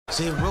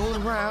Say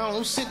roll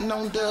around, sitting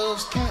on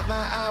doves, can't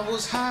lie, I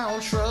was high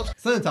on shrubs.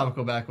 Send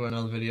topical back with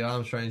another video.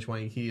 I'm Strange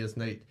Wayne, he is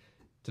Nate.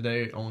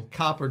 Today on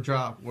Copper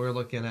Drop, we're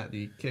looking at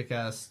the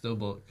kick-ass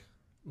Steelbook.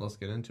 Let's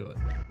get into it.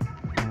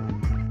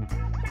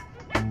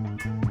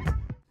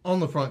 On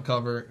the front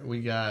cover,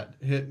 we got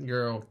Hit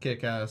Girl,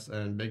 Kick-Ass,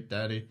 and Big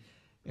Daddy.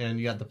 And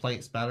you got the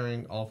paint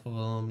spattering off of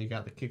them. You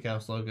got the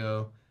Kick-Ass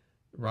logo,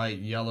 right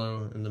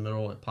yellow in the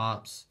middle, it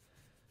pops.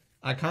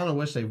 I kind of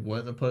wish they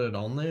wouldn't have put it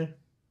on there.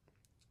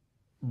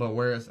 But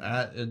where it's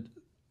at,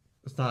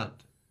 it's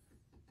not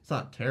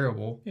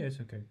terrible. Yeah,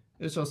 it's okay.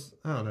 It's just,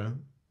 I don't know.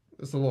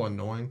 It's a little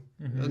annoying.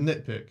 A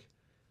nitpick.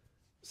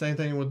 Same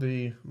thing with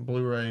the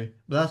Blu-ray.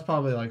 But that's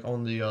probably like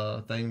on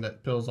the thing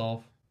that peels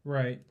off.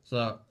 Right.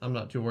 So I'm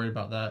not too worried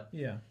about that.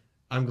 Yeah.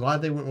 I'm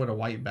glad they went with a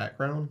white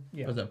background.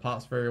 Yeah. Because it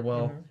pops very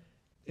well.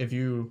 If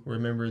you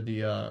remember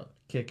the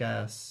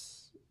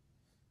Kick-Ass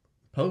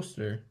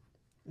poster,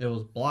 it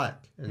was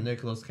black. And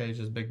Nicolas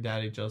Cage's Big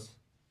Daddy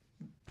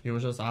he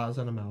was just eyes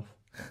and a mouth.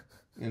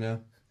 You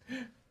know?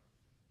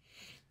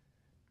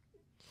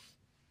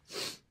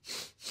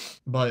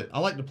 But I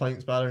like the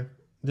paint spatter.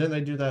 Didn't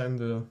they do that in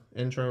the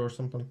intro or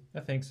something? I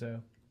think so.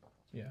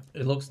 Yeah.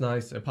 It looks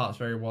nice. It pops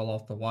very well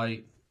off the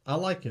white. I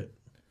like it.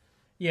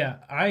 Yeah,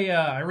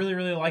 I really,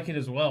 really like it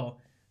as well.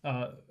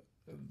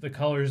 The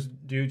colors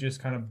do just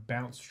kind of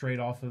bounce straight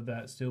off of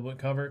that Steelbook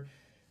cover.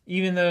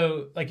 Even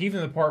though,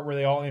 even the part where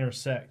they all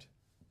intersect,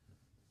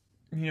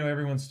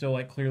 everyone's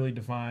still, clearly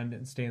defined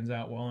and stands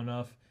out well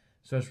enough.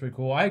 So that's pretty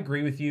cool. I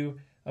agree with you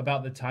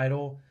about the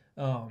title.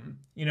 I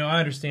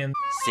understand.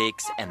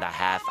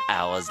 6.5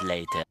 hours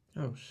later.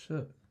 Oh,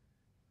 shit.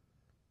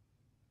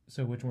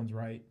 So which one's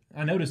right?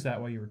 I noticed that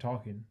while you were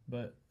talking,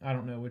 but I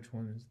don't know which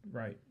one is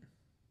right.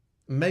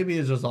 Maybe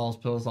it just all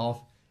spills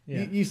off.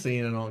 Yeah. You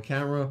seen it on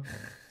camera.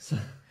 So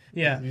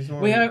yeah.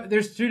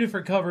 There's two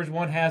different covers.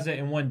 One has it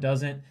and one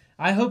doesn't.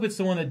 I hope it's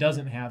the one that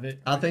doesn't have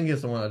it. I think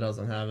it's the one that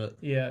doesn't have it.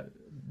 Yeah.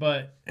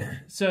 But,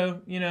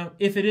 so,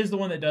 if it is the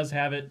one that does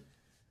have it,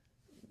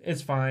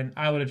 it's fine.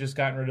 I would have just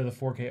gotten rid of the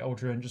 4K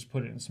Ultra and just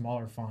put it in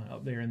smaller font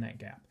up there in that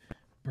gap,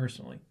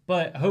 personally.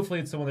 But hopefully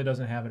it's the one that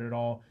doesn't have it at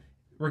all.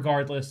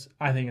 Regardless,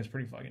 I think it's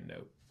pretty fucking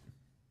dope.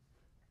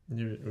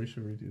 We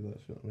should redo that,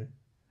 shouldn't we?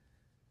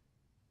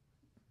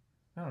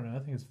 I don't know. I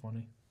think it's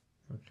funny.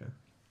 Okay.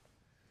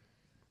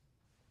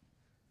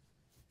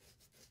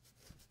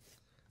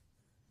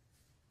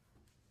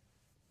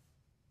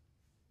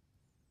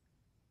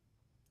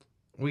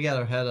 We got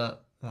our heads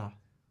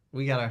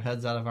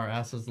out of our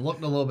asses,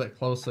 looked a little bit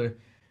closer,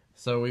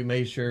 so we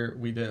made sure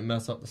we didn't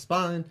mess up the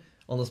spine.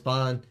 On the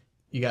spine,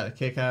 you got a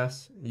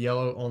Kick-Ass,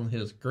 yellow on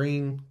his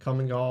green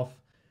coming off,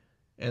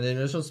 and then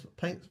it's just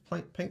paint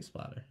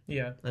splatter.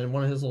 Yeah. And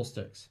one of his little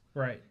sticks.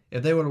 Right.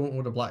 If they would have went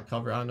with a black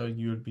cover, I know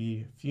you would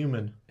be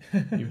fuming.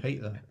 You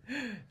hate that.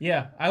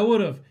 Yeah, I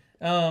would have,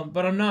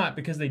 but I'm not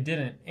because they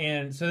didn't.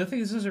 And so I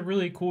think this is a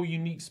really cool,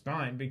 unique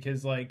spine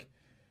because,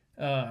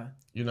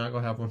 you're not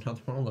going to have another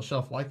one on the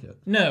shelf like it.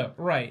 No,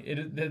 right.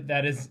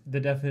 That is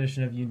the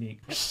definition of unique.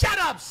 Shut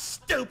up,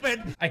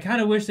 stupid! I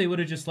kind of wish they would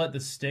have just let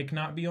the stick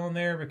not be on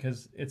there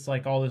because it's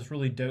all this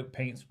really dope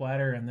paint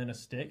splatter and then a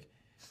stick.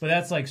 But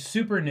that's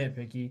super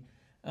nitpicky,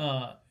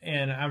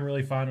 and I'm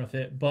really fine with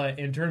it. But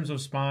in terms of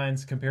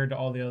spines, compared to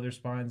all the other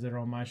spines that are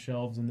on my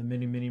shelves and the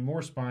many, many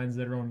more spines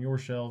that are on your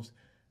shelves,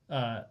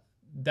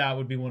 that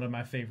would be one of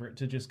my favorite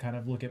to just kind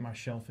of look at my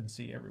shelf and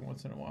see every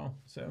once in a while.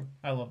 So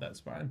I love that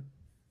spine.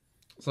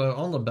 So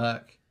on the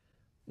back,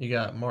 you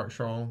got Mark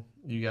Strong,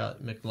 you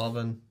got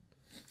McLovin.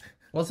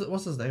 What's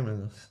his name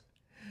in this?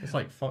 It's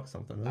fuck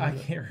something. I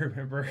can't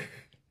remember.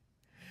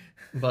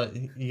 But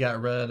you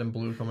got red and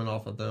blue coming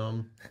off of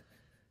them.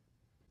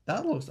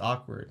 That looks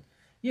awkward.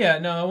 Yeah,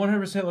 no,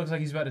 100% looks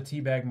like he's about to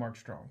teabag Mark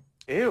Strong.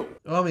 Ew.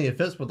 Well, I mean, it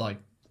fits with the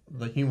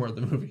humor of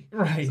the movie.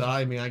 Right. So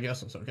I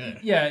guess it's okay.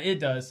 Yeah, it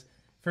does.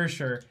 For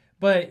sure.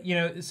 But,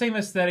 same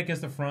aesthetic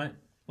as the front.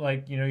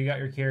 You got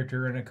your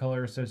character and a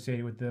color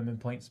associated with them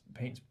and paint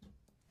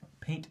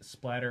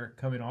splatter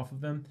coming off of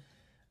them.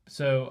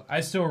 So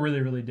I still really,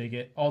 really dig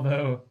it.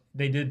 Although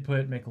they did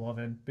put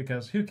McLovin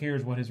because who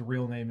cares what his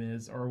real name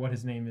is or what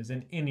his name is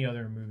in any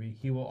other movie.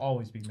 He will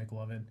always be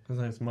McLovin. His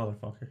name's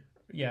Motherfucker.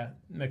 Yeah,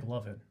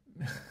 McLovin.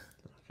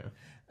 Okay.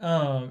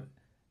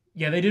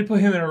 Yeah, they did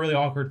put him in a really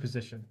awkward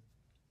position.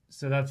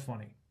 So that's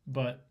funny.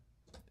 But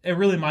it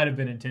really might have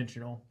been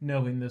intentional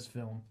knowing this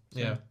film. So.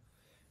 Yeah.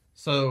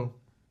 So...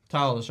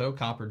 title of the show,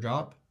 Copper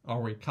Drop.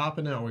 Are we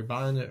copping it? Are we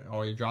buying it?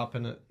 Are we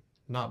dropping it?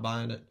 Not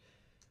buying it?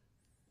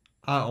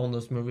 I own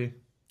this movie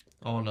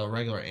on a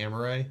regular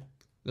Amaray.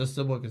 This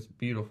Steelbook is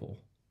beautiful.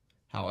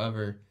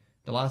 However,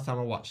 the last time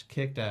I watched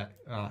Kick-Ass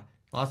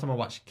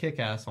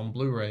on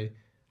Blu-ray,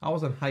 I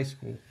was in high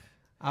school.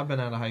 I've been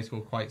out of high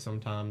school quite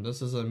some time.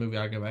 This is a movie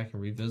I go back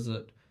and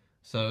revisit.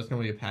 So it's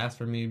going to be a pass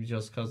for me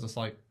just because it's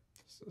going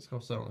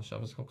to sit on the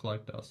shelf. It's going to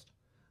collect dust.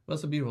 But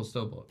it's a beautiful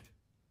Steelbook.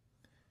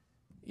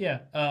 Yeah,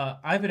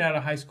 I've been out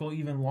of high school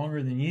even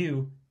longer than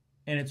you,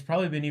 and it's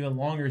probably been even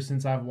longer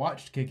since I've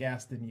watched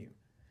Kick-Ass than you.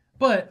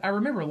 But I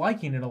remember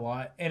liking it a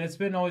lot, and it's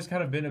been always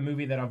kind of been a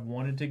movie that I've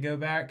wanted to go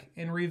back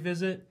and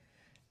revisit.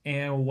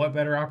 And what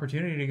better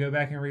opportunity to go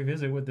back and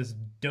revisit with this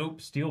dope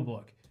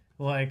Steelbook?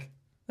 Like,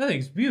 that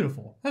thing's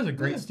beautiful. That's a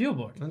great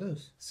Steelbook. It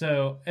is.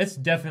 So it's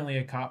definitely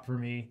a cop for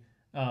me,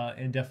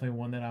 and definitely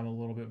one that I'm a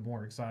little bit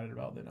more excited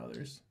about than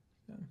others.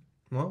 So.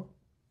 Well,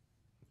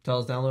 tell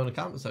us down below in the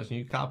comment section.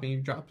 You copy, you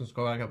drop, and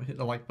go back up, hit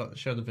the like button,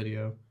 share the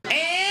video,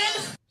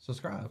 and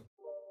subscribe.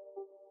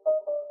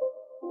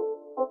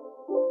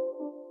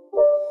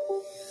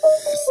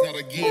 It's not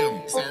a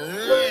game, it's a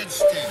rich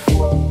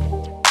thing.